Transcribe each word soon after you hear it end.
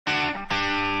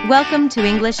Welcome to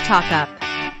English Talk Up.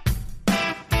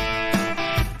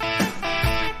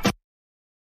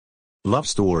 Love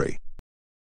story.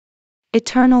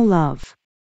 Eternal love.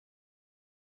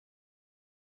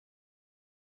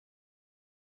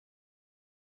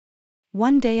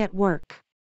 One day at work,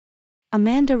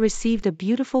 Amanda received a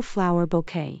beautiful flower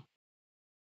bouquet.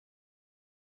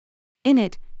 In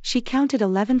it, she counted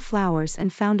 11 flowers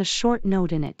and found a short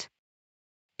note in it.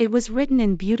 It was written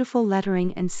in beautiful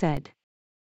lettering and said,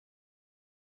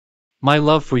 "My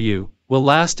love for you will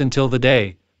last until the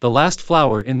day the last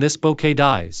flower in this bouquet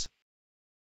dies."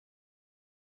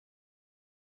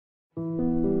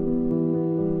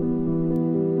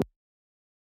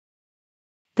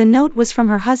 The note was from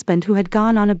her husband, who had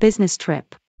gone on a business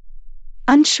trip.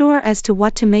 Unsure as to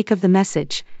what to make of the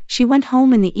message, she went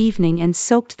home in the evening and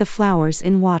soaked the flowers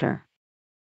in water.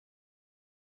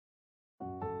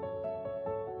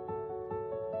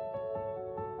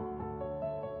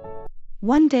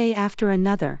 One day after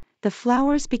another, the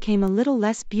flowers became a little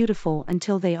less beautiful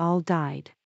until they all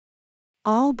died.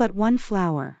 All but one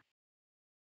flower.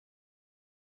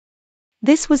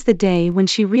 This was the day when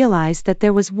she realized that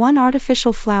there was one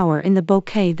artificial flower in the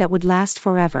bouquet that would last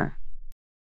forever.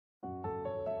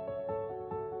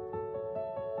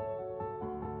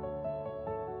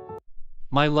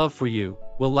 My love for you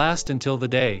will last until the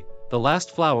day the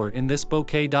last flower in this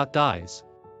bouquet dies.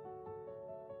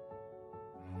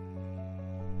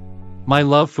 My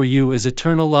love for you is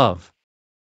eternal love.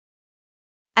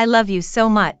 I love you so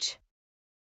much.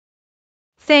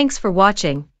 Thanks for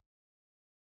watching.